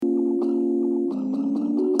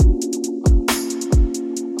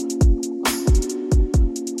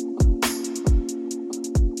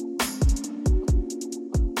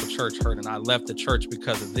church hurt and I left the church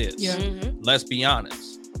because of this. Yeah. Let's be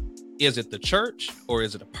honest. Is it the church or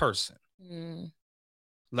is it a person?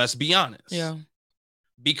 Let's be honest. Yeah.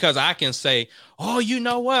 Because I can say, oh, you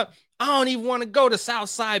know what? I don't even want to go to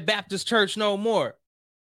Southside Baptist Church no more.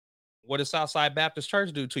 What did Southside Baptist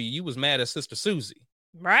Church do to you? You was mad at Sister Susie.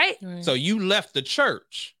 Right. So you left the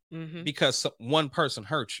church Mm-hmm. because one person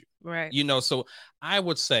hurt you. Right. You know, so I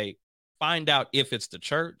would say find out if it's the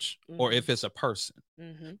church or if it's a person.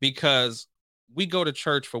 Mm-hmm. Because we go to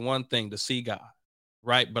church for one thing, to see God,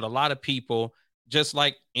 right? But a lot of people, just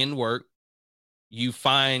like in work, you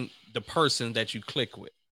find the person that you click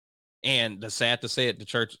with. And the sad to say it, the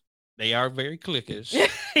church, they are very cliquish.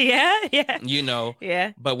 Yeah. You know,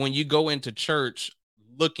 Yeah. but when you go into church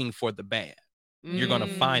looking for the bad, you're going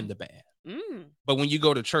to find the bad. But when you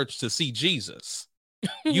go to church to see Jesus,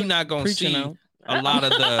 you're not going to see a lot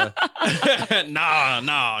of the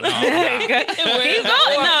no. Keep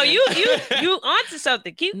going. No, you onto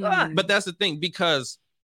something. Keep going. But that's the thing, because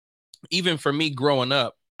even for me growing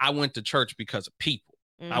up, I went to church because of people.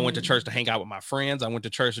 I went to church to hang out with my friends. I went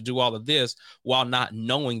to church to do all of this while not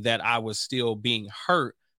knowing that I was still being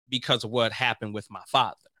hurt because of what happened with my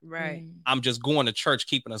father. Right. I'm just going to church,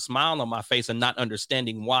 keeping a smile on my face and not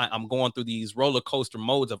understanding why I'm going through these roller coaster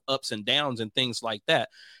modes of ups and downs and things like that.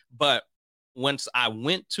 But once I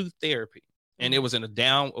went to therapy and it was in a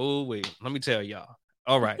down, let me tell y'all.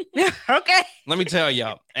 All right. Okay. Let me tell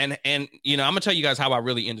y'all. And you know, I'm gonna tell you guys how I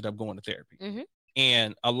really ended up going to therapy.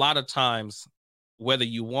 And a lot of times, whether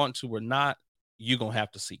you want to or not, you're gonna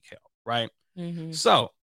have to seek help, right? So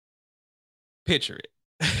picture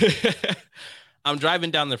it. I'm driving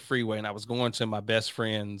down the freeway and I was going to my best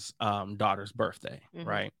friend's daughter's birthday,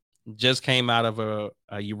 right? Just came out of a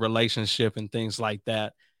relationship and things like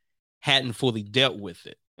that. Hadn't fully dealt with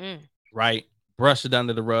it, right? Brushed it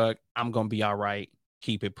under the rug. I'm going to be all right.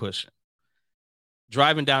 Keep it pushing.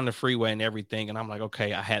 Driving down the freeway and everything. And I'm like,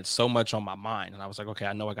 okay, I had so much on my mind. And I was like, okay,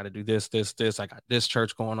 I know I got to do this. I got this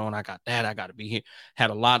church going on. I got that. I got to be here. Had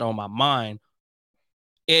a lot on my mind.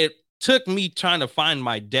 It took me trying to find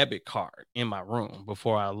my debit card in my room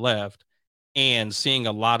before I left and seeing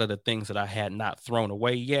a lot of the things that I had not thrown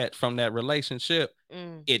away yet from that relationship.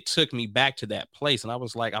 It took me back to that place. And I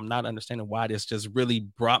was like, I'm not understanding why this just really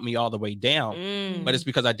brought me all the way down, but it's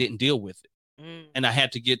because I didn't deal with it. And I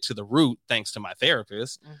had to get to the root, thanks to my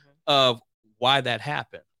therapist, of why that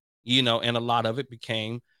happened, you know, and a lot of it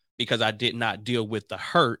became because I did not deal with the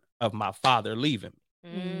hurt of my father leaving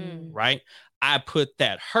me, right? I put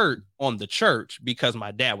that hurt on the church because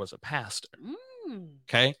my dad was a pastor.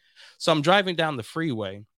 Okay. So I'm driving down the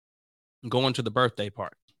freeway, going to the birthday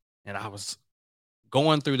party, and I was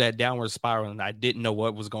going through that downward spiral and I didn't know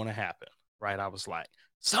what was going to happen, right? I was like,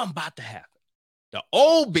 something about to happen. The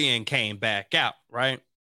old Ben came back out, right?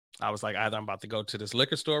 I was like, either I'm about to go to this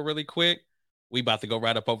liquor store really quick. We about to go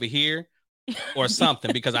right up over here or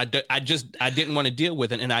something, because I didn't want to deal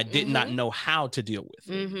with it. And I did not know how to deal with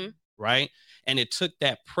it. Right. And it took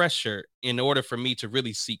that pressure in order for me to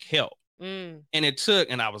really seek help. And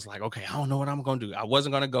I was like, okay, I don't know what I'm going to do. I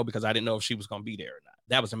wasn't going to go because I didn't know if she was going to be there or not.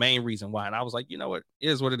 That was the main reason why. And I was like, you know what, it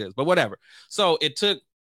is what it is, but whatever. So it took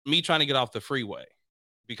me trying to get off the freeway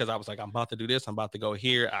because I was like, I'm about to do this. I'm about to go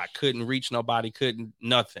here. I couldn't reach nobody,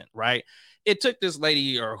 nothing. Right. It took this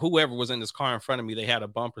lady or whoever was in this car in front of me. They had a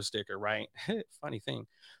bumper sticker, right? Funny thing.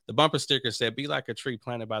 The bumper sticker said, be like a tree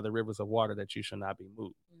planted by the rivers of water that you shall not be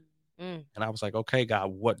moved. And I was like, okay, God,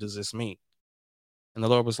 what does this mean? And the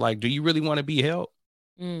Lord was like, do you really want to be helped?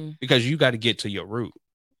 Because you got to get to your root.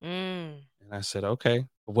 And I said, okay,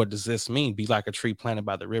 but what does this mean? Be like a tree planted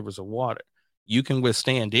by the rivers of water. You can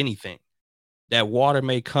withstand anything. That water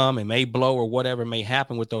may come and may blow or whatever may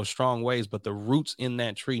happen with those strong waves, but the roots in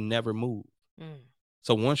that tree never move.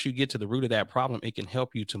 So once you get to the root of that problem, it can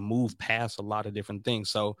help you to move past a lot of different things.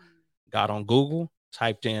 So got on Google,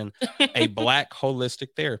 typed in a Black holistic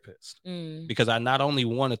therapist, because I not only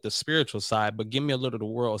wanted the spiritual side, but give me a little of the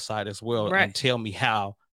world side as well, and tell me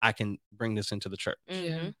how I can bring this into the church.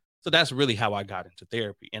 So that's really how I got into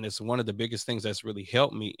therapy. And it's one of the biggest things that's really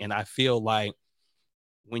helped me. And I feel like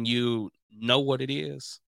when you know what it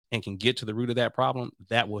is and can get to the root of that problem,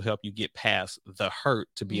 that will help you get past the hurt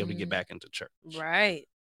to be able to get back into church. Right.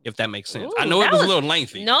 If that makes sense. Ooh, I know it was a little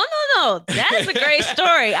lengthy. No. That's a great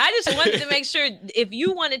story. I just wanted to make sure if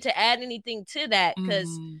you wanted to add anything to that, because,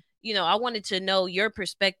 you know, I wanted to know your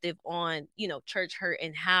perspective on, you know, church hurt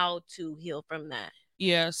and how to heal from that.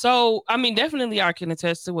 Yeah. So, I mean, definitely I can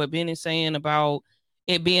attest to what Ben is saying about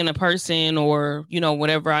it being a person or, you know,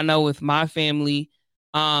 whatever. I know with my family.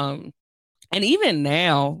 And even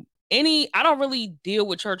now, I don't really deal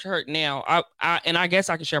with church hurt now. And I guess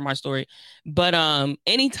I can share my story. But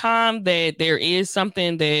anytime that there is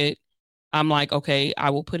something that I'm like, okay, I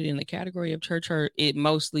will put it in the category of church hurt, it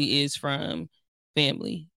mostly is from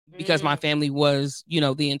family, because my family was,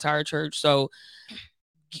 the entire church. So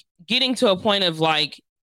getting to a point of like,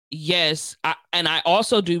 yes, I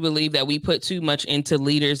also do believe that we put too much into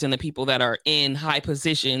leaders and the people that are in high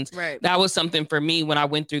positions. Right. That was something for me when I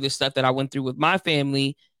went through the stuff that I went through with my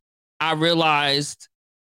family. I realized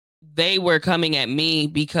they were coming at me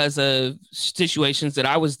because of situations that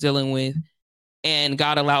I was dealing with. And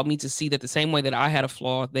God allowed me to see that the same way that I had a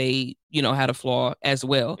flaw, they, had a flaw as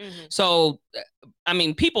well. Mm-hmm. So, I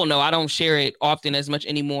mean, people know I don't share it often as much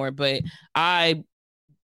anymore, but I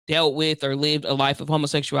dealt with or lived a life of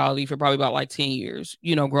homosexuality for probably about like 10 years,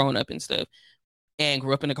 growing up and stuff, and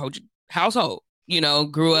grew up in a Kojic household,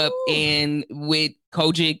 grew up with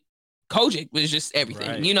Kojic was just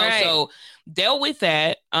everything, right. So dealt with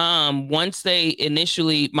that. Once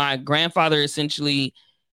my grandfather essentially,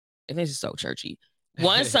 and this is so churchy,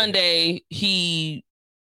 one Sunday, he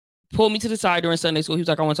pulled me to the side during Sunday school. He was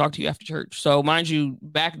like, I want to talk to you after church. So mind you,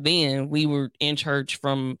 back then we were in church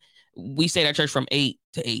we stayed at church from 8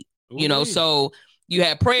 to 8, so you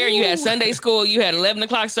had prayer, you had Sunday school, you had 11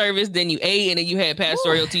 o'clock service, then you ate, and then you had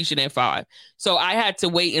pastoral teaching at 5. So I had to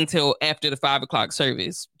wait until after the 5 o'clock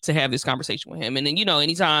service to have this conversation with him. And then,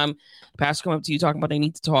 anytime pastor come up to you talking about they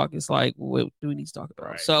need to talk, it's like, what do we need to talk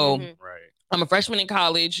about? Right. So I'm a freshman in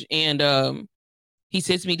college, and he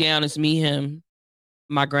sits me down. It's me, him,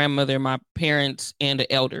 my grandmother, my parents, and the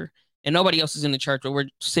elder. And nobody else is in the church, but we're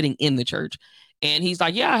sitting in the church. And he's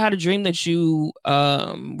like, yeah, I had a dream that you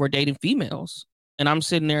were dating females. And I'm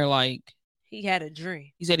sitting there like... He had a dream.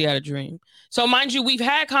 He said he had a dream. So mind you, we've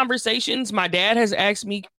had conversations. My dad has asked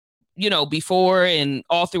me, before and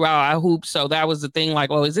all throughout our hoops. So that was the thing, like,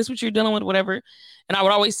 oh, is this what you're dealing with? Whatever. And I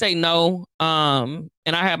would always say no. And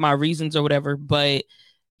I had my reasons or whatever. But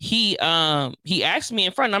he asked me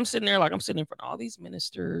in front, and I'm sitting there like, I'm sitting in front of all these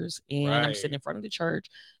ministers, and I'm sitting in front of the church.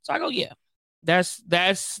 So I go, yeah,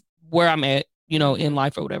 that's where I'm at, in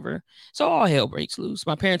life or whatever. So all hell breaks loose.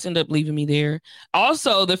 My parents end up leaving me there.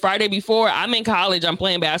 Also, the Friday before, I'm in college. I'm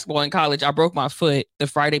playing basketball in college. I broke my foot the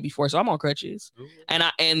Friday before, so I'm on crutches. Ooh.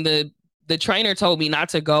 And the trainer told me not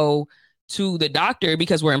to go to the doctor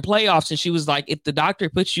because we're in playoffs. And she was like, if the doctor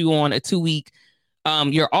puts you on a 2-week,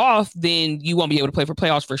 you're off, then you won't be able to play for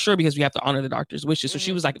playoffs for sure because we have to honor the doctor's wishes. Mm-hmm. So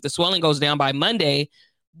she was like, if the swelling goes down by Monday,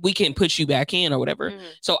 we can put you back in or whatever. Mm-hmm.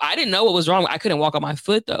 So I didn't know what was wrong. I couldn't walk on my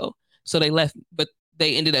foot though. So they left, but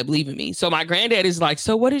they ended up leaving me. So my granddad is like,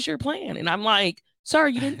 so what is your plan? And I'm like, sir,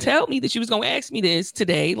 you didn't tell me that you was going to ask me this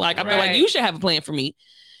today. Like, I feel like you should have a plan for me.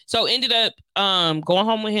 So ended up going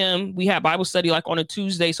home with him. We had Bible study like on a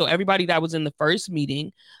Tuesday. So everybody that was in the first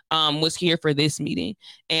meeting was here for this meeting.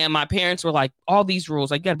 And my parents were like, all these rules,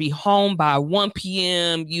 like you got to be home by 1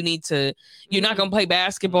 p.m. You're not going to play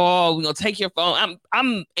basketball. We're going to take your phone.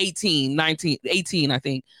 I'm 18, I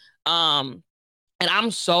think. And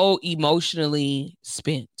I'm so emotionally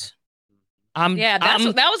spent. That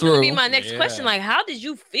was going to be my next question. Like, how did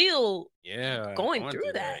you feel going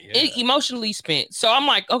through that? Emotionally spent. So I'm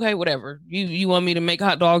like, okay, whatever. You want me to make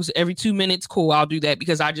hot dogs every 2 minutes? Cool, I'll do that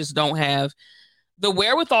because I just don't have the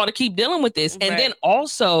wherewithal to keep dealing with this. And then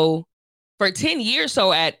also for 10 years,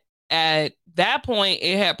 so at that point,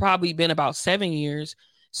 it had probably been about 7 years.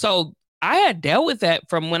 So I had dealt with that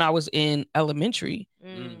from when I was in elementary.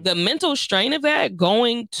 The mental strain of that,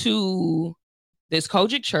 going to this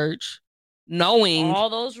Kojic church, knowing all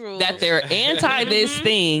those rules, that they're anti this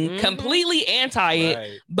thing, completely anti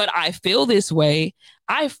it, but I feel this way.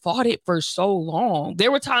 I fought it for so long.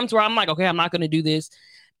 There were times where I'm like, okay, I'm not going to do this.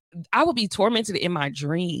 I would be tormented in my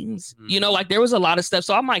dreams, like there was a lot of stuff.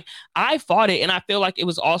 So I'm like, I fought it. And I feel like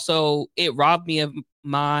it robbed me of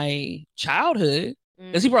my childhood.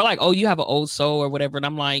 Because people are like, oh, you have an old soul or whatever. And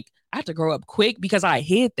I'm like, I have to grow up quick because I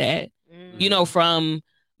hid that, from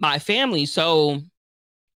my family. So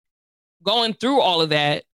going through all of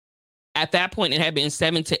that, at that point, it had been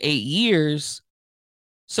 7 to 8 years.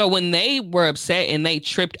 So when they were upset and they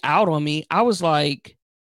tripped out on me, I was like,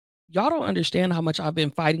 y'all don't understand how much I've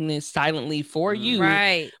been fighting this silently for you.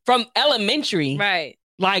 Right. From elementary. Right.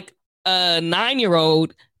 Like a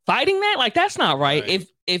 9-year-old fighting that, like, that's not right.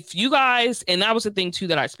 If you guys, and that was the thing too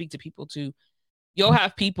that I speak to people too, you'll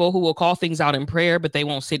have people who will call things out in prayer, but they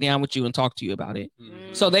won't sit down with you and talk to you about it.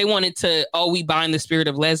 So they wanted to, we bind the spirit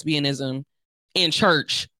of lesbianism in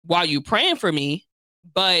church while you praying for me,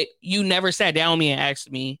 but you never sat down with me and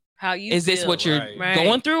asked me how you is this feel. what you're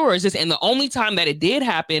going through, or is this? And the only time that it did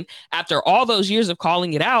happen after all those years of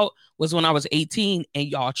calling it out was when I was 18 and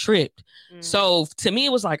y'all tripped. So to me,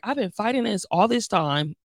 it was like, I've been fighting this all this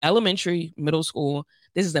time, elementary, middle school.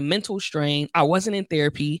 This is a mental strain. I wasn't in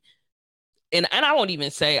therapy. And I won't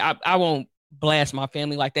even say, I won't blast my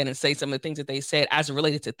family like that and say some of the things that they said as it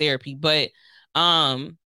related to therapy, but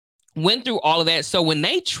went through all of that. So when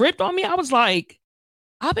they tripped on me, I was like,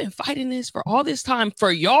 I've been fighting this for all this time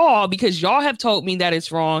for y'all because y'all have told me that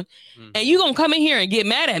it's wrong. And you gonna come in here and get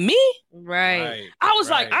mad at me? Right. I was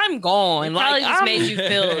like, I'm gone. It probably just made you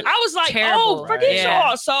feel I was like, terrible. Oh, forget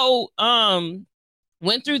y'all. So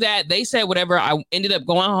went through that. They said whatever. I ended up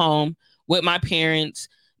going home with my parents.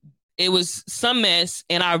 It was some mess.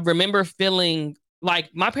 And I remember feeling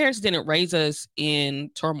like my parents didn't raise us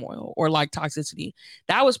in turmoil or like toxicity.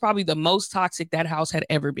 That was probably the most toxic that house had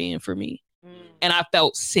ever been for me. And I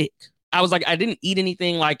felt sick. I was like, I didn't eat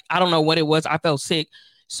anything. Like, I don't know what it was. I felt sick.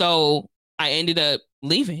 So I ended up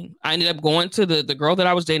leaving. I ended up going to the girl that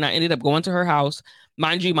I was dating. I ended up going to her house.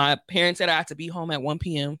 Mind you, my parents said I had to be home at 1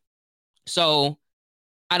 p.m. So,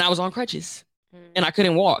 and I was on crutches and I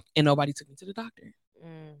couldn't walk and nobody took me to the doctor.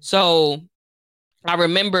 So I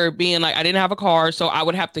remember being like, I didn't have a car. So I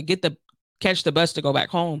would have to catch the bus to go back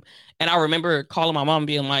home. And I remember calling my mom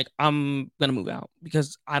being like, I'm going to move out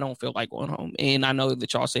because I don't feel like going home. And I know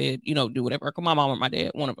that y'all said, do whatever. I call my mom or my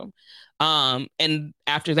dad, one of them. And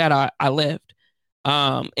after that, I left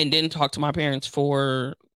and didn't talk to my parents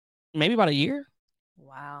for maybe about a year.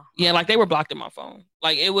 Wow. Yeah. Like they were blocked in my phone.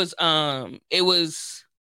 Like it was a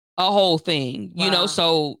whole thing,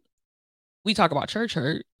 so we talk about church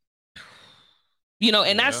hurt.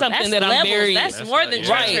 And that's something that I'm very. That's more than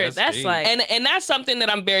church. That's like, and that's something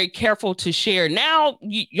that I'm very careful to share. Now,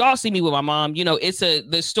 y'all see me with my mom. It's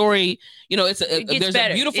the story. There's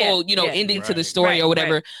a beautiful, ending to the story or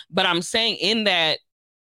whatever. Right. But I'm saying in that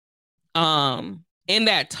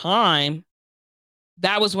time,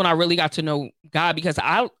 that was when I really got to know God because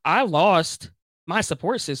I lost my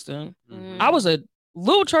support system. I was a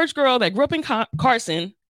little church girl that grew up in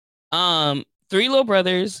Carson. 3 little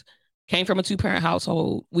brothers. Came from a 2-parent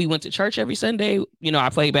household. We went to church every Sunday. I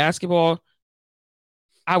played basketball.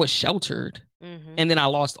 I was sheltered. And then I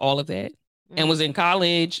lost all of that and was in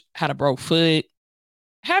college, had a broke foot,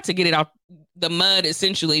 had to get it out the mud,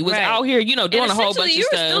 essentially. Was out here, doing a whole bunch of stuff. You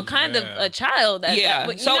were still kind of a child.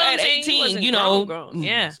 So at 18,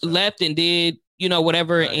 left and did,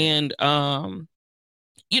 whatever. Right. And,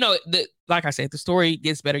 like I said, the story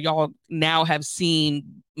gets better. Y'all now have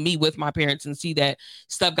seen me with my parents and see that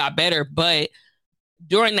stuff got better. But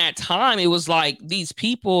during that time, it was like these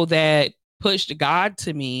people that pushed God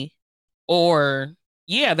to me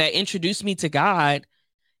that introduced me to God,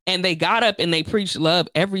 and they got up and they preached love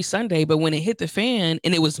every Sunday. But when it hit the fan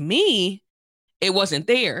and it was me, it wasn't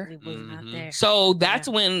there. It was not there. So that's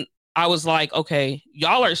when I was like, okay,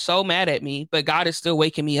 y'all are so mad at me, but God is still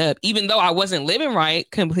waking me up, even though I wasn't living right.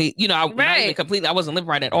 Not even completely. I wasn't living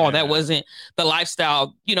right at all. Yeah. That wasn't the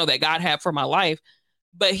lifestyle, that God had for my life,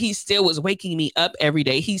 but he still was waking me up every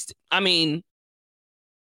day. And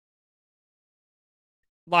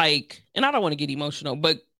I don't want to get emotional,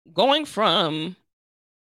 but going from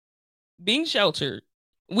being sheltered,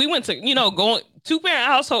 we went to, going 2-parent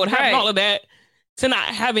household, having all of that, to not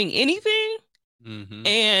having anything.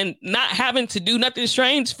 And not having to do nothing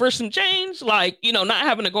strange for some change, not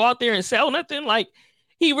having to go out there and sell nothing. Like,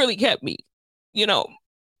 he really kept me,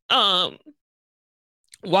 while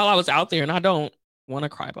I was out there. And I don't want to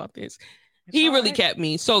cry about this. He really kept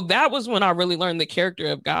me. So that was when I really learned the character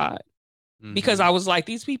of God, because I was like,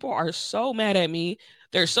 these people are so mad at me.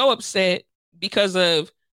 They're so upset because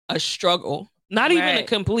of a struggle, not even a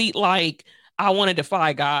complete, I want to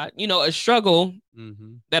defy God, a struggle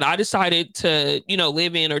that I decided to,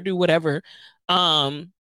 live in or do whatever. But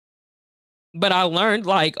I learned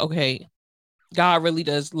okay, God really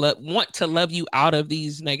does want to love you out of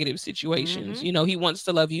these negative situations. He wants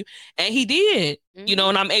to love you, and he did,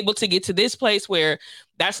 and I'm able to get to this place where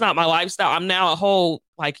that's not my lifestyle. I'm now a whole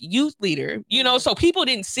youth leader, so people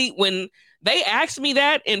didn't see when they asked me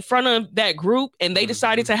that in front of that group and they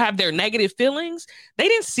decided to have their negative feelings. They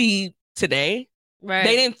didn't see today. Right.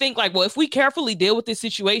 They didn't think well, if we carefully deal with this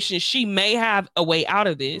situation, she may have a way out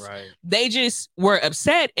of this. Right. They just were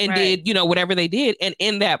upset and did, whatever they did. And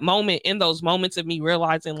in that moment, in those moments of me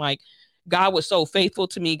realizing God was so faithful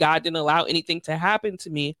to me, God didn't allow anything to happen to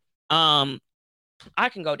me. I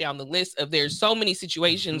can go down the list of there's so many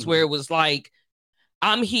situations where it was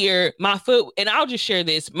I'm here, my foot, and I'll just share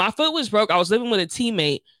this. My foot was broke. I was living with a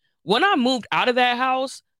teammate. When I moved out of that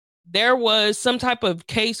house, there was some type of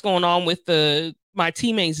case going on with the my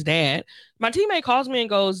teammate's dad. My teammate calls me and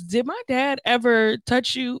goes, "Did my dad ever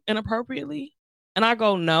touch you inappropriately?" And I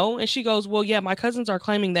go, "No." And she goes, "Well, yeah, my cousins are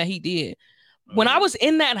claiming that he did." When I was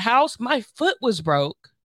in that house, my foot was broke.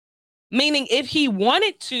 Meaning, if he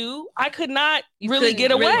wanted to, I could not really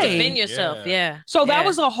get away. Really defend yourself, yeah. So that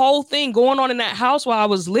was a whole thing going on in that house while I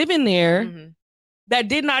was living there that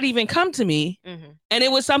did not even come to me. And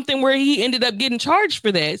it was something where he ended up getting charged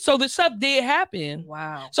for that. So the stuff did happen.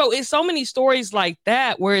 Wow. So it's so many stories like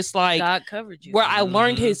that where it's like God covered you. Where I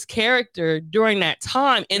learned his character during that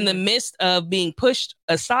time in the midst of being pushed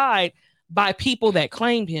aside by people that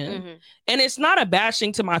claimed him. And it's not a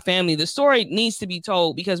bashing to my family. The story needs to be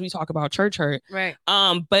told because we talk about church hurt. Right.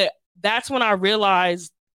 But that's when I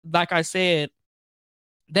realized, like I said,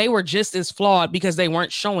 they were just as flawed because they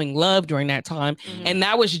weren't showing love during that time. And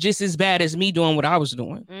that was just as bad as me doing what I was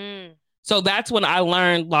doing. So that's when I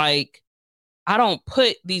learned, like, I don't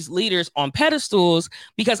put these leaders on pedestals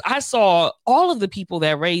because I saw all of the people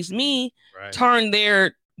that raised me turn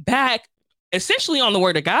their back essentially on the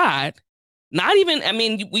word of God. Not even, I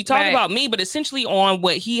mean, we talk about me, but essentially on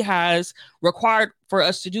what he has required for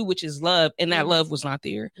us to do, which is love. And that love was not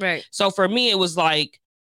there. Right. So for me, it was like,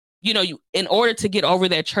 you know, in order to get over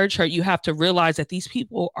that church hurt, you have to realize that these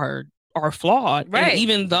people are flawed. Right. And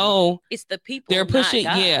even though it's the people they're pushing,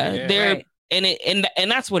 they're, and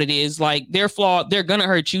that's what it is. Like, they're flawed. They're going to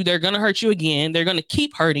hurt you. They're going to hurt you again. They're going to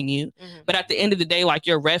keep hurting you. But at the end of the day, like,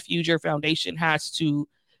 your refuge, your foundation has to,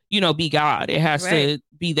 you know, be God. It has to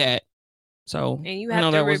be that. So, and you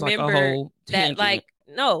have to remember that, like,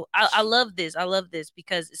 no, I love this. I love this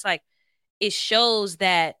because it's like, it shows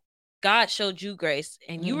that God showed you grace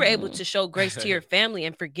and you were able to show grace to your family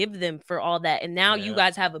and forgive them for all that. And now you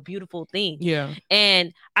guys have a beautiful thing. Yeah.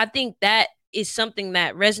 And I think that is something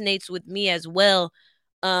that resonates with me as well.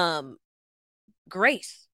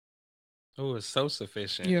 Grace. Oh, it's so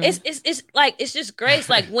sufficient. Yeah. It's like, it's just grace.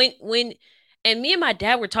 Like when, and me and my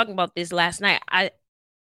dad were talking about this last night.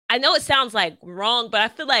 I know it sounds like wrong, but I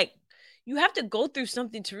feel like you have to go through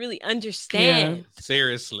something to really understand. Yeah,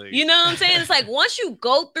 seriously. You know what I'm saying? It's like once you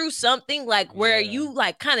go through something like where you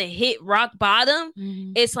like kind of hit rock bottom,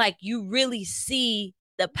 it's like you really see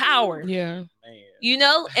the power. Yeah. Man. You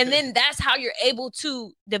know? And then that's how you're able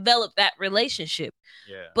to develop that relationship.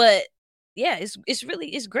 Yeah. But yeah, it's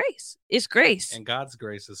really grace. It's grace. And God's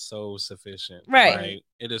grace is so sufficient. Right.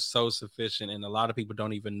 It is so sufficient. And a lot of people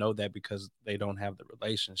don't even know that because they don't have the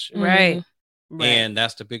relationship. Right. And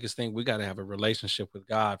that's the biggest thing. We got to have a relationship with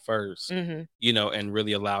God first, you know, and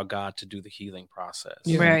really allow God to do the healing process.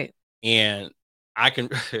 Right. And I can,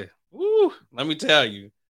 let me tell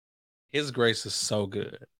you, his grace is so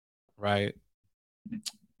good, right? A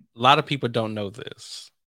lot of people don't know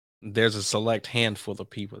this. There's a select handful of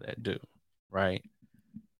people that do, right?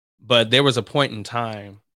 But there was a point in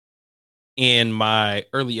time in my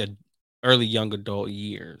early young adult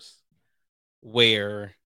years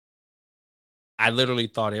where I literally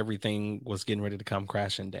thought everything was getting ready to come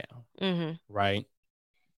crashing down, right?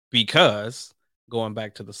 Because going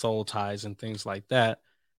back to the soul ties and things like that,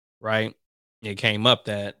 right? It came up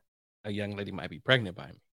that a young lady might be pregnant by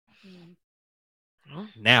me.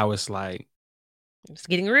 Now it's like, it's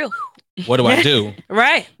getting real. What do I do?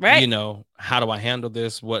 Right. You know, how do I handle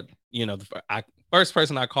this? What, you know, the first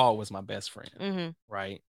person I called was my best friend,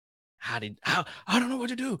 right? I don't know what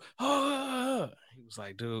to do. He was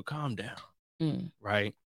like, dude, calm down.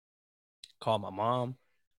 Right. Call my mom.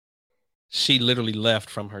 She literally left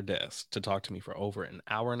from her desk to talk to me for over an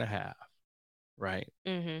hour and a half. Right.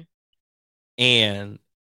 And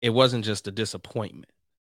it wasn't just a disappointment,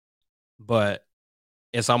 but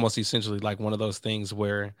it's almost essentially like one of those things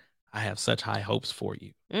where I have such high hopes for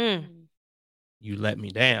you. You let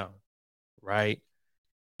me down. Right.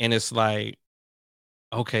 And it's like,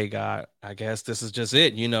 okay, God, I guess this is just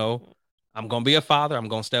it. You know, I'm going to be a father. I'm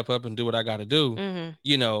going to step up and do what I got to do.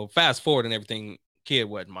 You know, fast forward and everything, kid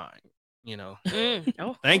wasn't mine, you know.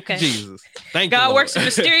 Thank you, Jesus. Thank God you, works in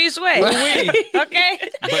mysterious ways. Okay.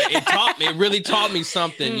 But it really taught me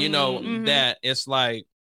something, you know, that it's like,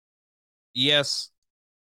 yes,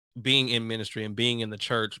 being in ministry and being in the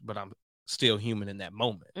church, but I'm still human in that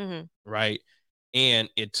moment. Right. And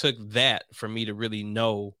it took that for me to really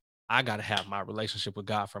know I got to have my relationship with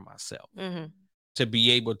God for myself to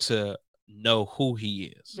be able to know who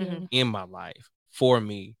he is in my life for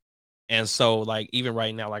me. And so, like, even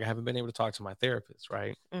right now, like, I haven't been able to talk to my therapist,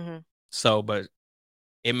 right? So, but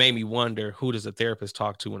it made me wonder, who does a therapist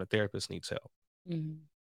talk to when a therapist needs help?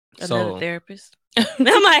 Another therapist.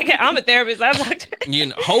 I'm like, I'm a therapist. I'm like, you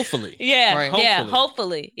know, hopefully.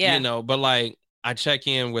 Hopefully. You know, but like, I check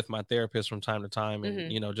in with my therapist from time to time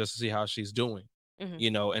and, you know, just to see how she's doing.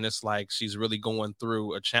 and it's like she's really going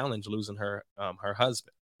through a challenge losing her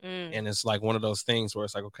husband. And it's like one of those things where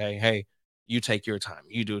it's like, okay, hey, you take your time.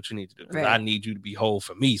 You do what you need to do. Because I need you to be whole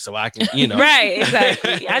for me so I can, Right,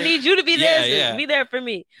 exactly. I need you to be there. Be there for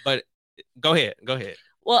me. But go ahead.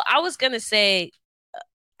 Well, I was going to say,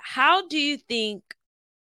 how do you think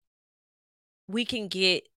we can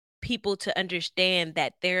get people to understand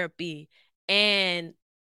that therapy and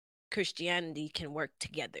Christianity can work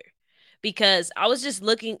together? Because I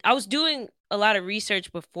was doing a lot of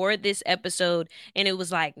research before this episode, and it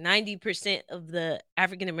was like 90% of the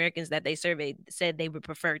African Americans that they surveyed said they would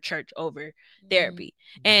prefer church over therapy.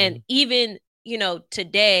 And even,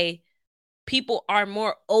 today, people are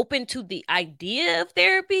more open to the idea of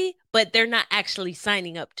therapy, but they're not actually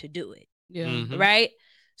signing up to do it. Yeah. Right?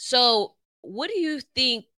 So what do you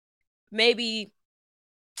think maybe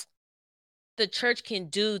the church can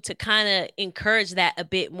do to kind of encourage that a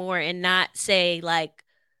bit more and not say like,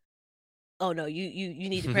 oh no, you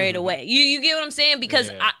need to pray it away. You get what I'm saying?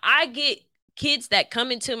 Because I get kids that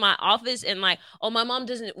come into my office and like, oh, my mom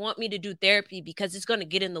doesn't want me to do therapy because it's going to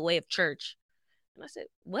get in the way of church. And I said,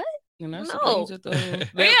 what? And that's no. I'm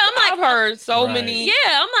like, I've heard so many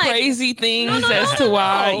crazy things as to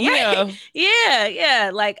why. Right? Yeah.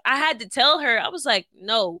 Like I had to tell her, I was like,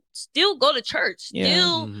 no, still go to church,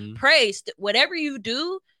 still pray, whatever you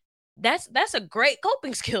do. That's a great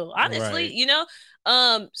coping skill, honestly,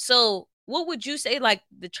 So what would you say like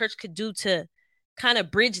the church could do to kind of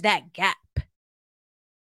bridge that gap,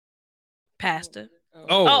 Pastor?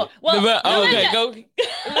 Well, okay, go. Wait,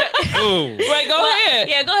 go ahead.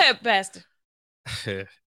 Yeah, go ahead, Pastor.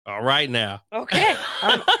 All right now. Okay.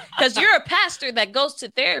 Because you're a pastor that goes to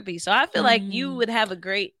therapy, so I feel like you would have a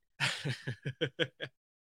great.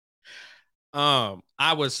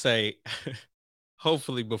 I would say,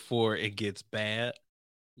 hopefully, before it gets bad,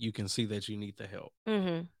 you can see that you need the help.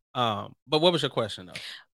 But what was your question, though?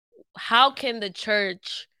 How can the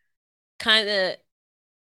church kind of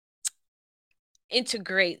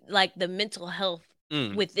integrate like the mental health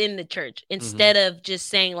within the church instead of just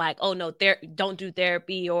saying like, oh no, don't do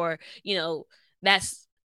therapy, or that's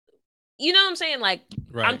what I'm saying? Like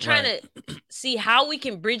I'm trying to see how we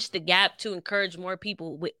can bridge the gap to encourage more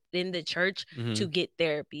people within the church to get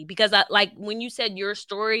therapy. Because like when you said your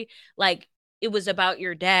story, like it was about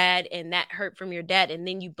your dad and that hurt from your dad, and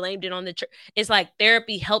then you blamed it on the church. It's like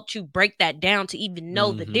therapy helped you break that down to even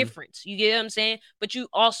know the difference. You get what I'm saying? But you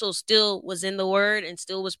also still was in the word and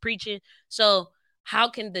still was preaching. So how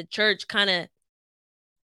can the church kind of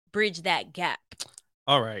bridge that gap?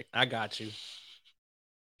 All right, I got you.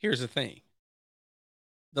 Here's the thing.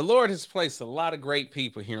 The Lord has placed a lot of great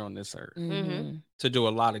people here on this earth to do a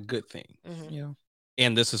lot of good things.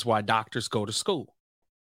 And this is why doctors go to school,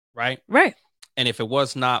 right? Right. And if it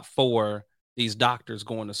was not for these doctors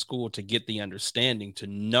going to school to get the understanding to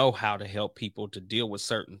know how to help people to deal with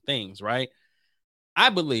certain things, right?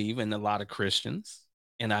 I believe in a lot of Christians,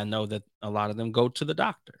 and I know that a lot of them go to the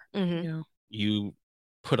doctor. You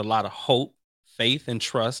put a lot of hope, faith, and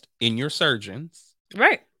trust in your surgeons.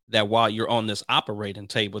 Right. That while you're on this operating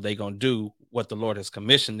table, they're going to do what the Lord has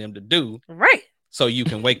commissioned them to do. Right. So you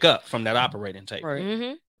can wake up from that operating table.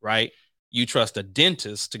 Right. Right. You trust a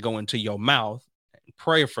dentist to go into your mouth,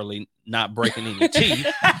 prayerfully not breaking any teeth.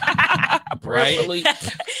 Right.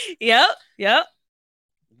 Yep.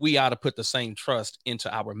 We ought to put the same trust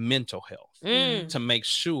into our mental health to make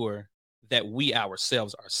sure that we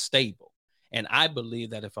ourselves are stable. And I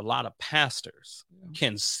believe that if a lot of pastors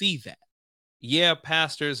can see that,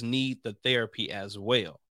 pastors need the therapy as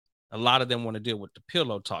well. A lot of them want to deal with the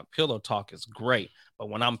pillow talk. Pillow talk is great. But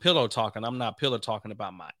when I'm pillow talking, I'm not pillow talking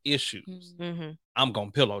about my issues. I'm going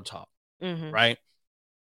to pillow talk. Right.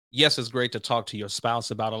 Yes, it's great to talk to your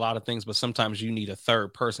spouse about a lot of things, but sometimes you need a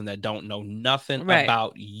third person that don't know nothing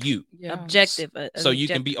about you. Objective. So you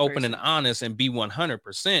can be open and honest and be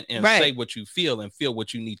 100% and say what you feel and feel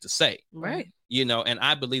what you need to say. Right. And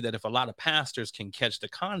I believe that if a lot of pastors can catch the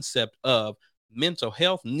concept of mental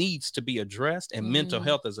health needs to be addressed, and mental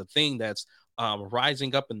health is a thing that's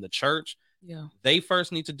rising up in the church. They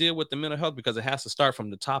first need to deal with the mental health because it has to start from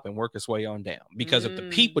the top and work its way on down. Because if the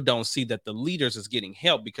people don't see that the leaders is getting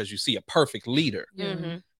help, because you see a perfect leader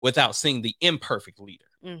without seeing the imperfect leader,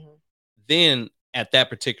 then at that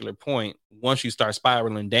particular point, once you start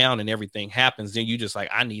spiraling down and everything happens, then you just like,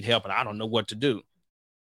 I need help and I don't know what to do.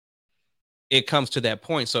 It comes to that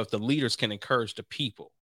point. So if the leaders can encourage the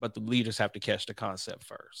people, but the leaders have to catch the concept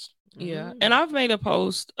first. And I've made a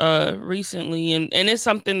post recently, and it's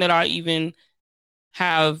something that I even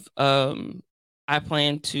have I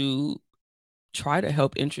plan to try to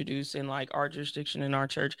help introduce in like our jurisdiction in our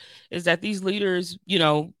church is that these leaders,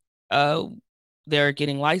 they're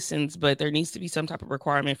getting licensed, but there needs to be some type of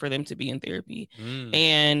requirement for them to be in therapy.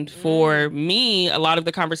 And for me, a lot of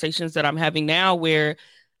the conversations that I'm having now where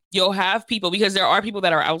you'll have people, because there are people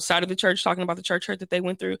that are outside of the church talking about the church hurt that they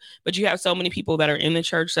went through, but you have so many people that are in the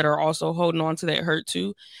church that are also holding on to that hurt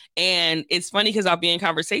too. And it's funny because I'll be in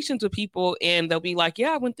conversations with people and they'll be like, yeah,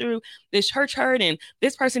 I went through this church hurt and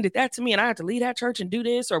this person did that to me and I had to leave that church and do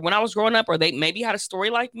this. Or when I was growing up, or they maybe had a story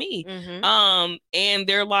like me. And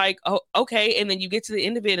they're like, oh, okay. And then you get to the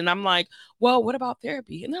end of it and I'm like, well, what about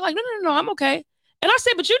therapy? And they're like, no, I'm okay. And I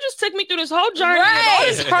said, but you just took me through this whole journey and all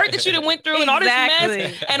this hurt that you done went through and all this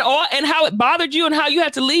mess and how it bothered you and how you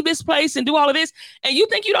had to leave this place and do all of this. And you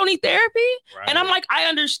think you don't need therapy? Right. And I'm like, I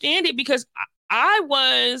understand it because I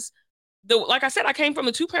was like I said, I came from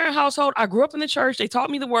a 2-parent household. I grew up in the church. They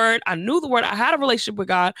taught me the word. I knew the word. I had a relationship with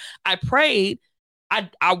God. I prayed.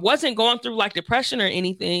 I wasn't going through like depression or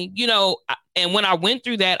anything, and when I went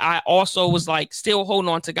through that, I also was like still holding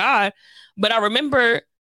on to God. But I remember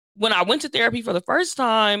when I went to therapy for the first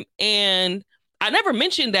time, and I never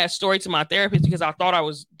mentioned that story to my therapist because I thought I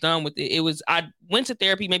was done with it. I went to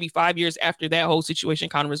therapy maybe 5 years after that whole situation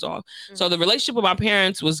kind of resolved. So the relationship with my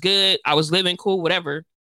parents was good. I was living cool, whatever.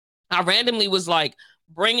 I randomly was like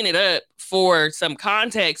bringing it up for some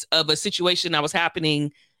context of a situation that was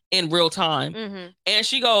happening in real time. And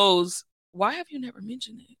she goes, why have you never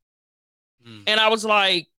mentioned it? And I was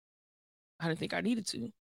like, I didn't think I needed to.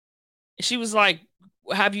 And she was like,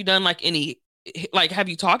 have you done like have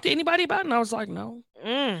you talked to anybody about it? And I was like, no.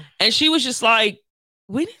 And she was just like,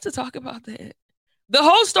 we need to talk about that. The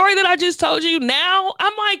whole story that I just told you, now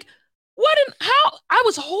I'm like, how I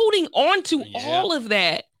was holding on to all of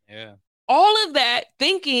that. Yeah. All of that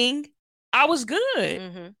thinking I was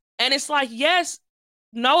good. And it's like, yes,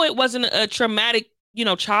 no, it wasn't a traumatic,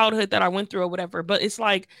 childhood that I went through or whatever. But it's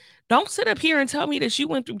like, don't sit up here and tell me that you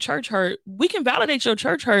went through church hurt. We can validate your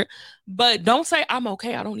church hurt, but don't say I'm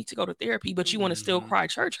okay. I don't need to go to therapy, but you want to still cry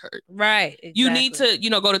church hurt. Right. Exactly. You need to,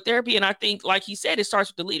 go to therapy. And I think, like he said, it starts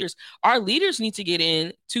with the leaders. Our leaders need to get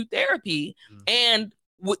into therapy, and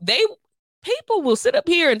people will sit up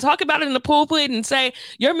here and talk about it in the pulpit and say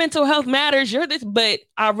your mental health matters. You're this, but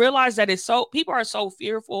I realize that people are so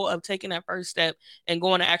fearful of taking that first step and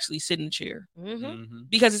going to actually sit in the chair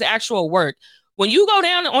because it's actual work. When you go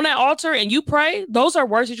down on that altar and you pray, those are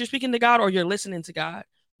words that you're speaking to God or you're listening to God.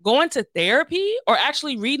 Going to therapy or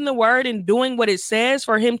actually reading the word and doing what it says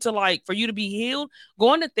for him to for you to be healed,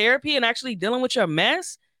 going to therapy and actually dealing with your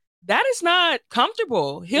mess, that is not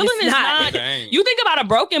comfortable. Healing is not. You think about a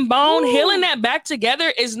broken bone, healing that back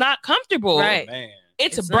together is not comfortable. Right. Oh,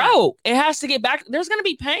 it's broke. Not. It has to get back. There's going to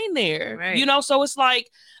be pain there, right. So it's like,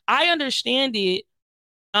 I understand it.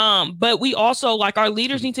 But we also, our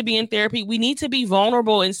leaders need to be in therapy. We need to be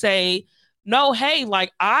vulnerable and say, no, hey,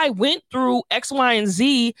 I went through X, Y, and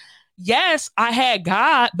Z. Yes, I had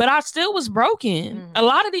God, but I still was broken. A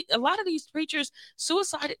lot of these preachers,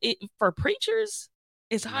 suicide for preachers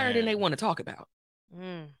is higher than they want to talk about.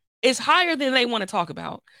 It's higher than they want to talk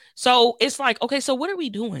about. So it's like, okay, so what are we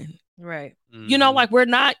doing? Right. We're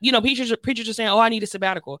not, preachers are saying, oh, I need a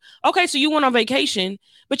sabbatical. Okay, so you went on vacation,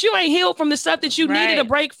 but you ain't healed from the stuff that you needed a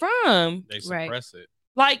break from. They suppress it.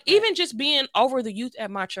 Even just being over the youth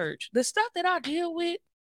at my church, the stuff that I deal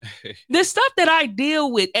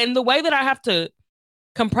with, and the way that I have to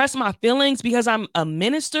compress my feelings because I'm a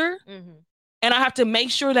minister. And I have to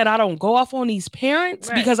make sure that I don't go off on these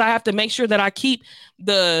parents because I have to make sure that I keep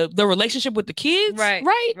the relationship with the kids. Right.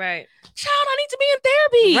 Child, I need to be in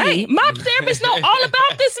therapy. Right. My therapist know all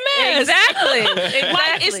about this mess. Exactly.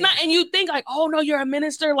 It's not, and you think oh no, you're a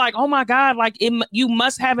minister. Oh my God, you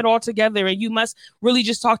must have it all together and you must really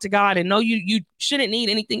just talk to God and know you shouldn't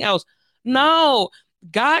need anything else. No,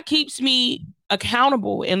 God keeps me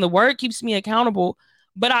accountable and the word keeps me accountable.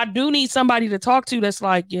 But I do need somebody to talk to that's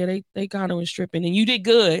they kind of was stripping and you did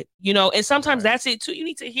good, and sometimes that's it too. You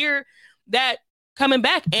need to hear that coming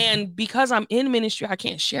back. And because I'm in ministry, I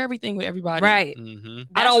can't share everything with everybody. Right.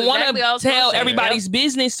 I don't want to tell everybody's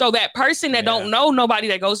business. So that person that don't know nobody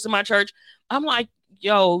that goes to my church, I'm like,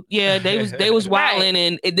 yo, yeah, they was wilding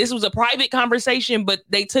and this was a private conversation, but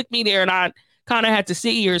they took me there and I kind of had to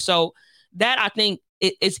sit here. So that I think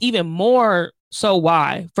it's even more so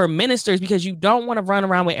why for ministers, because you don't want to run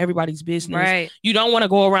around with everybody's business. Right. You don't want to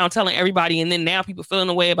go around telling everybody and then now people feeling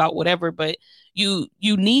a way about whatever, but you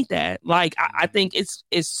need that. I think it's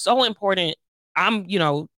so important. I'm,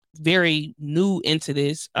 very new into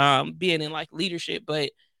this, being in leadership,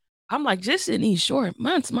 but I'm like, just in these short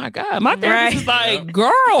months, my God, my therapist is like,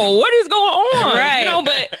 girl, what is going on? Right. You know,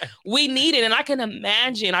 but we need it. And I can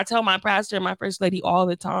imagine, I tell my pastor and my first lady all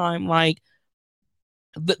the time, like,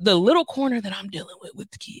 the little corner that I'm dealing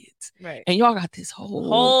with the kids. Right. And y'all got this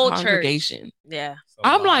whole congregation. Church. Yeah.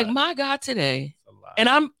 I'm like, my God, today. And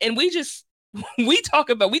we talk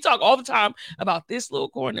all the time about this little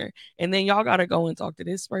corner. And then y'all gotta go and talk to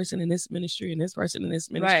this person in this ministry and this person in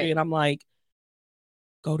this ministry. Right. And I'm like,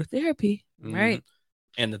 go to therapy. Right.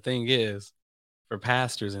 And the thing is, for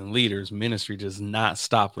pastors and leaders, ministry does not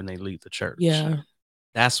stop when they leave the church. Yeah.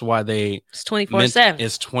 That's why it's 24/7.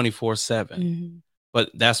 It's 24/7. But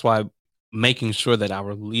that's why making sure that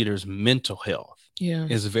our leaders' mental health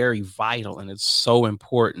is very vital, and it's so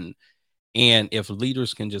important. And if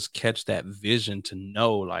leaders can just catch that vision to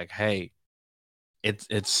know, like, hey,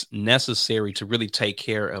 it's necessary to really take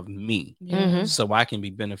care of me so I can be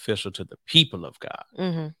beneficial to the people of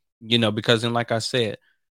God. You know, because then, like I said,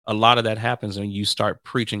 a lot of that happens when you start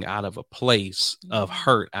preaching out of a place of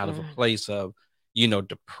hurt, out of a place of, you know,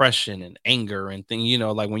 depression and anger and things, you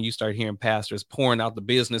know, like when you start hearing pastors pouring out the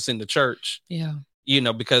business in the church, you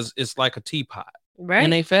know, because it's like a teapot. Right.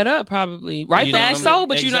 And they fed up probably. Right. You know That's so,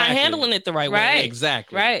 but you're not handling it the right way.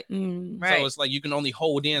 Exactly. Right. So it's like you can only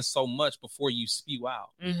hold in so much before you spew out,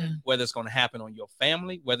 whether it's going to happen on your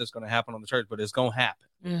family, whether it's going to happen on the church, but it's going to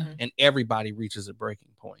happen. And everybody reaches a breaking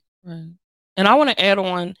point. Right. And I want to add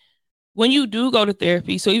on, when you do go to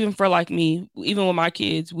therapy, so even for like me, even with my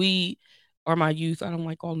kids, or my youth, I don't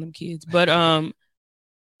like calling them kids, but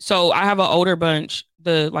so I have an older bunch,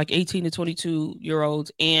 the like 18 to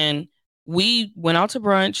 22-year-olds, and we went out to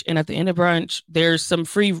brunch, and at the end of brunch, there's some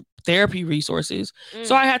free therapy resources.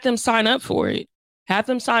 So I had them sign up for it.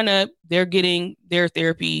 They're getting their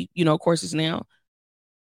therapy, you know, courses now.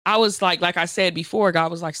 I was like I said before, God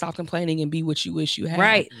was like, stop complaining and be what you wish you had.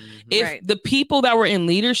 Right. If the people that were in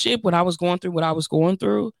leadership, when I was going through what I was going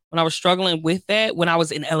through, when I was struggling with that, when I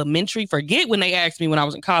was in elementary, forget when they asked me when I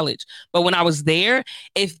was in college, but when I was there,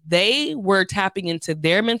 if they were tapping into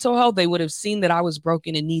their mental health, they would have seen that I was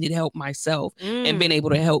broken and needed help myself and been able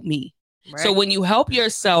to help me. Right. So when you help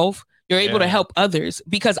yourself, you're able to help others,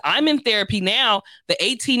 because I'm in therapy now. The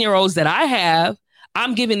 18-year-olds that I have,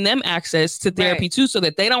 I'm giving them access to therapy too, so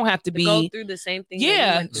that they don't have to go through the same thing.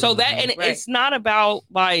 Yeah. So that, and it's not about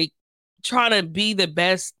like trying to be the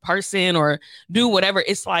best person or do whatever.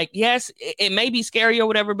 It's like, yes, it may be scary or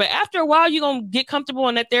whatever, but after a while, you're going to get comfortable,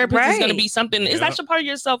 and that therapist is going to be something. It's actually part of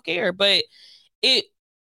your self-care, but it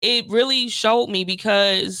really showed me,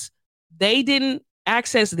 because they didn't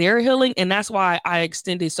access their healing. And that's why I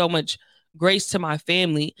extended so much grace to my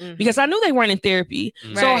family, because I knew they weren't in therapy.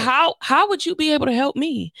 So how would you be able to help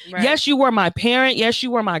me? Yes, you were my parent. Yes,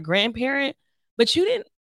 you were my grandparent, but you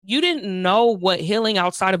didn't know what healing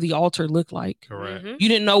outside of the altar looked like. Correct. You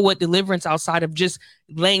didn't know what deliverance outside of just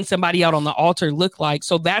laying somebody out on the altar looked like.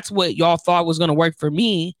 So that's what y'all thought was going to work for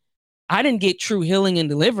me. I didn't get true healing and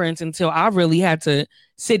deliverance until I really had to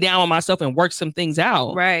sit down with myself and work some things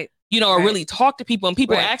out. Right. You know, or really talk to people. And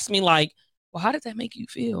people ask me like, well, how did that make you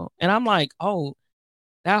feel? And I'm like, oh,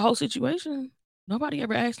 that whole situation, nobody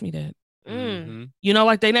ever asked me that. You know,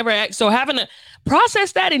 like they never asked. So having to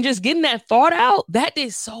process that and just getting that thought out, that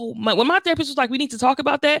did so much. When my therapist was like, we need to talk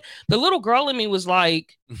about that, the little girl in me was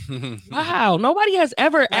like, wow, nobody has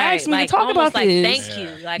ever asked me to talk about this. Thank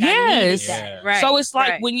you. Like, I needed that. Right. So it's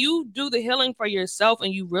like when you do the healing for yourself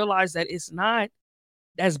and you realize that it's not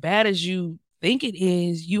as bad as you think it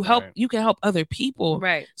is, you can help other people.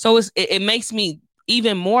 Right. So it makes me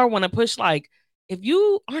even more want to push, like, if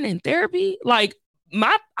you aren't in therapy, like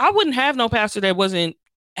I wouldn't have no pastor that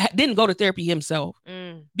didn't go to therapy himself,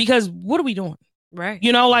 because what are we doing? Right.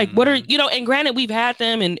 You know, like what are, you know, and granted we've had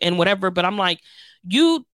them and whatever, but I'm like,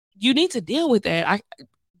 you need to deal with that.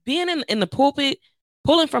 Being in the pulpit,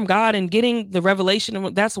 pulling from God and getting the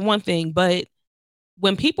revelation, that's one thing. But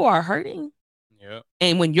when people are hurting,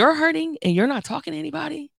 and when you're hurting and you're not talking to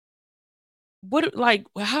anybody,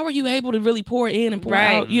 how are you able to really pour in and pour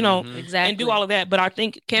out, you know, and do all of that? But I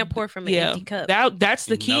think can't pour from an empty cup. That's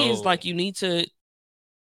the key. Is like, you need to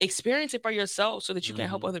experience it for yourself so that you can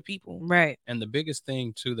help other people. Right. And the biggest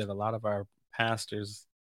thing too, that a lot of our pastors,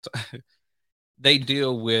 they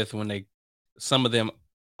deal with when some of them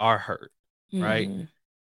are hurt, right?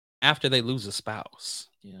 After they lose a spouse.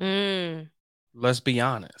 Let's be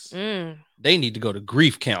honest. They need to go to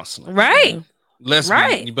grief counseling. Right.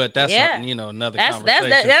 But that's another conversation.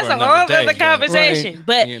 That's a whole other conversation.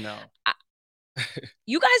 But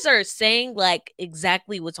you guys are saying like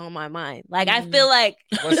exactly what's on my mind. Like I feel like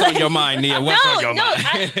what's on your mind, Nia? What's on your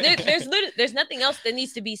mind? There's nothing else that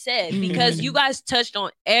needs to be said because you guys touched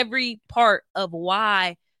on every part of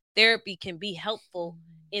why therapy can be helpful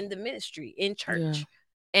in the ministry, in church.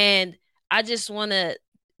 And I just want to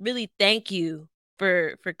really thank you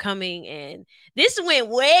for coming, and this went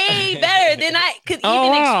way better than I could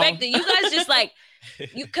even expect. You guys just like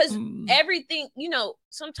because everything,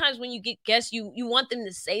 sometimes when you get guests, you want them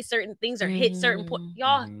to say certain things or hit certain points.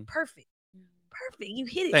 Y'all perfect. You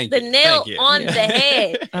hit it the nail on the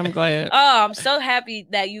head. I'm glad. Oh, I'm so happy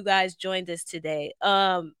that you guys joined us today.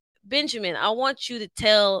 Benjamin, I want you to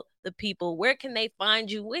tell the people, where can they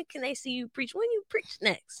find you? When can they see you preach? When you preach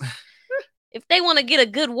next? If they want to get a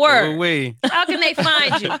good word, how can they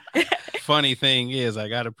find you? Funny thing is, I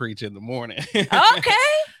got to preach in the morning.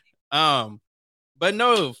 Okay. But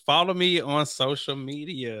no, follow me on social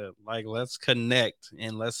media. Like, let's connect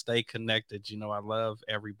and let's stay connected. I love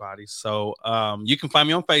everybody. So you can find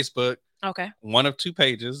me on Facebook. Okay. One of 2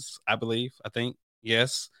 pages, I believe. I think.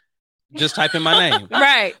 Yes. Just type in my name.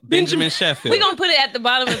 Right. Benjamin Sheffield. We're going to put it at the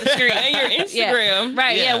bottom of the screen. And your Instagram. Yeah.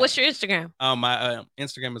 Right. Yeah. What's your Instagram? My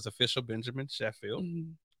Instagram is official Benjamin Sheffield.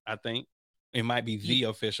 I think. It might be the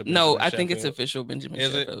official Benjamin No, I Sheffield. think it's official Benjamin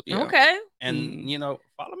Sheffield. It? Yeah. Okay. And,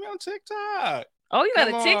 follow me on TikTok. Oh, you got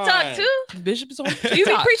a TikTok too? Bishop is on TikTok. You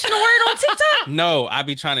be preaching the word on TikTok? No, I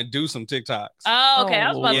be trying to do some TikToks. Oh, okay. I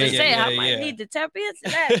was about to say, I might need to tap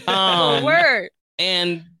into that. Word.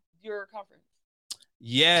 And your conference.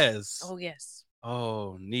 Yes. Oh, yes.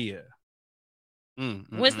 Oh, Nia.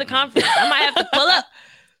 When's the conference? I might have to pull up.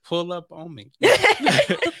 Pull up on me.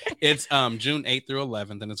 It's June 8th through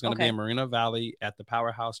 11th, and it's going to be in Moreno Valley at the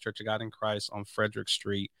Powerhouse Church of God in Christ on Frederick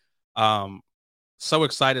Street. So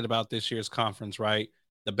excited about this year's conference, right?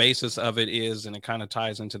 The basis of it is, and it kind of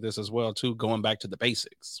ties into this as well, too, going back to the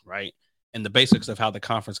basics, right? And the basics of how the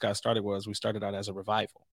conference got started was we started out as a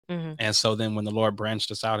revival. And so then when the Lord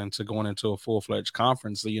branched us out into going into a full-fledged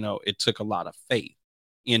conference, it took a lot of faith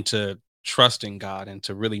into trusting God and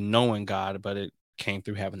to really knowing God, but it came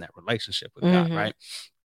through having that relationship with God, right?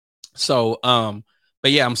 So,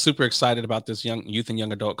 but yeah, I'm super excited about this youth and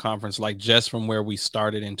young adult conference, like just from where we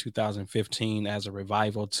started in 2015 as a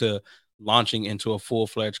revival to launching into a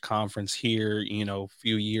full-fledged conference here, a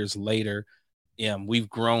few years later. We've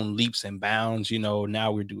grown leaps and bounds.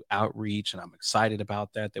 Now we do outreach, and I'm excited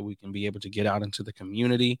about that we can be able to get out into the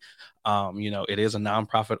community. It is a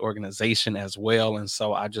nonprofit organization as well. And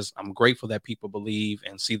so I'm grateful that people believe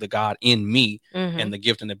and see the God in me and the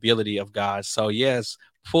gift and ability of God. So yes,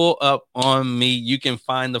 pull up on me. You can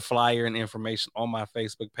find the flyer and information on my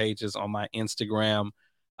Facebook pages, on my Instagram.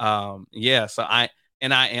 So I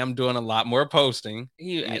am doing a lot more posting.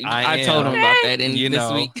 I told him about that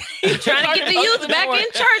this week. Trying to get the youth back in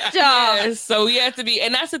church, y'all. Yes, so we have to be,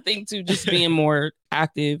 and that's the thing too, just being more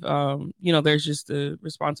active. There's just the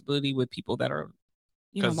responsibility with people that are,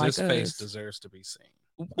 because like this face deserves to be seen.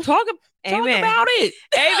 Talk about it.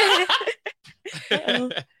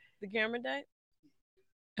 Amen. The camera died?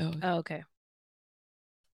 Oh, okay.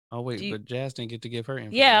 Oh, wait, but Jazz didn't get to give her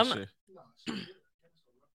information. Yeah. Okay.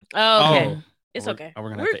 Oh. It's okay. We're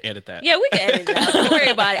gonna have to edit that. Yeah, we can edit that. Don't worry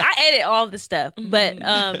about it. I edit all the stuff. But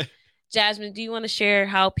Jasmine, do you want to share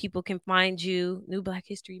how people can find you, New Black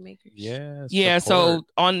History Makers? Yeah. So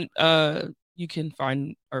on you can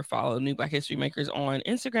find or follow New Black History Makers on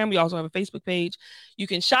Instagram. We also have a Facebook page. You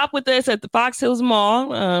can shop with us at the Fox Hills Mall.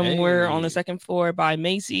 We're on the 2nd floor by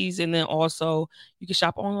Macy's, and then also you can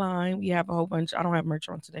shop online. We have a whole bunch. I don't have merch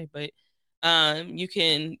on today, but you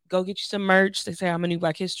can go get you some merch. They say I'm a New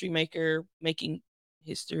Black History Maker, making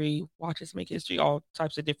history, watch us make history, all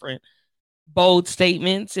types of different bold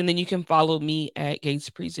statements. And then you can follow me at Gates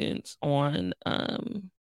Presents on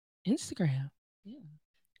Instagram. Yeah.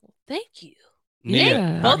 Well, thank you.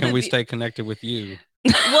 Nia, how can we stay connected with you?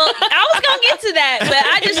 Well, I was gonna get to that, but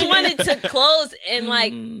I just wanted to close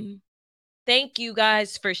and thank you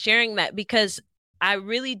guys for sharing that, because I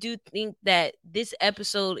really do think that this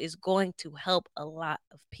episode is going to help a lot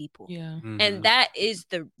of people. Yeah. And that is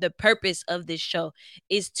the purpose of this show,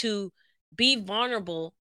 is to be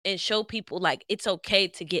vulnerable and show people like it's okay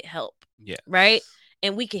to get help. Yeah. Right?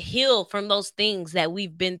 And we can heal from those things that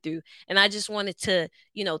we've been through. And I just wanted to,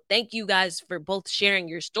 thank you guys for both sharing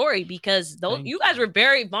your story, because you guys were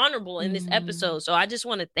very vulnerable in this episode. So I just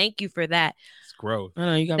want to thank you for that. growth. I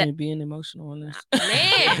know you got me being emotional on this,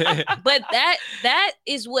 man. But that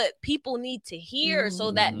is what people need to hear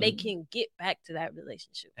so that they can get back to that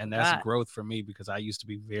relationship. And that's growth for me because I used to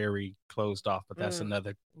be very closed off. But that's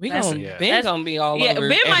another. Ben gonna be all over.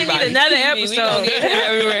 Ben might need another episode.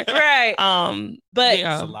 Right. But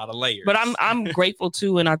it's a lot of layers. But I'm grateful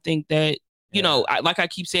too, and I think that. You know, like I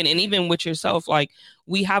keep saying, and even with yourself, like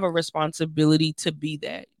we have a responsibility to be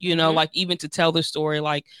that, you know, like even to tell the story,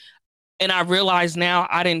 like, and I realize now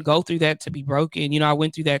I didn't go through that to be broken. You know, I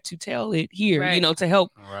went through that to tell it here, you know, to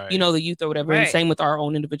help, you know, the youth or whatever. And same with our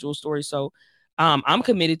own individual stories. So I'm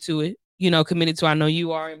committed to it, you know, I know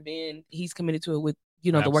you are, and Ben, he's committed to it with,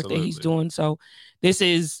 you know, the work that he's doing. So this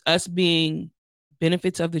is us being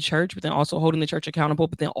benefits of the church, but then also holding the church accountable,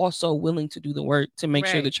 but then also willing to do the work to make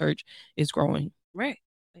sure the church is growing. Right.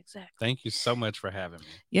 Exactly. Thank you so much for having me.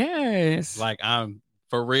 Yes. Like I'm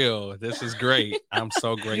for real. This is great. I'm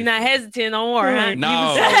so grateful. You're not hesitant no more, huh?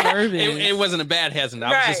 No, so it wasn't a bad hesitant.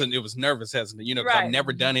 I was just it was nervous hesitant, you know, because I've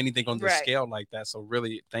never done anything on this scale like that. So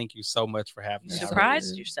really, thank you so much for having me. You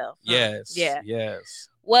surprised yourself. Huh? Yes. Yeah. Yes.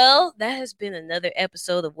 Well, that has been another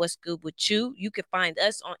episode of What's Good With You. You can find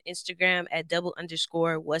us on Instagram at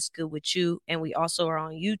 _What's Good With You. And we also are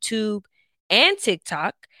on YouTube and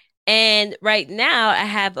TikTok. And right now I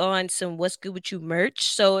have on some What's Good With You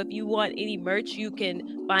merch. So if you want any merch, you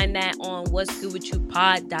can find that on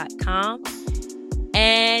what'sgoodwithyoupod.com.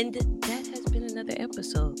 And that has been another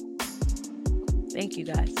episode. Thank you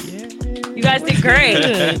guys. Yeah. You guys did great.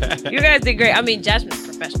 You guys did great. I mean, Jasmine's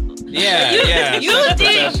professional. Yeah, you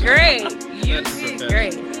did great. You did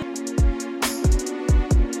great.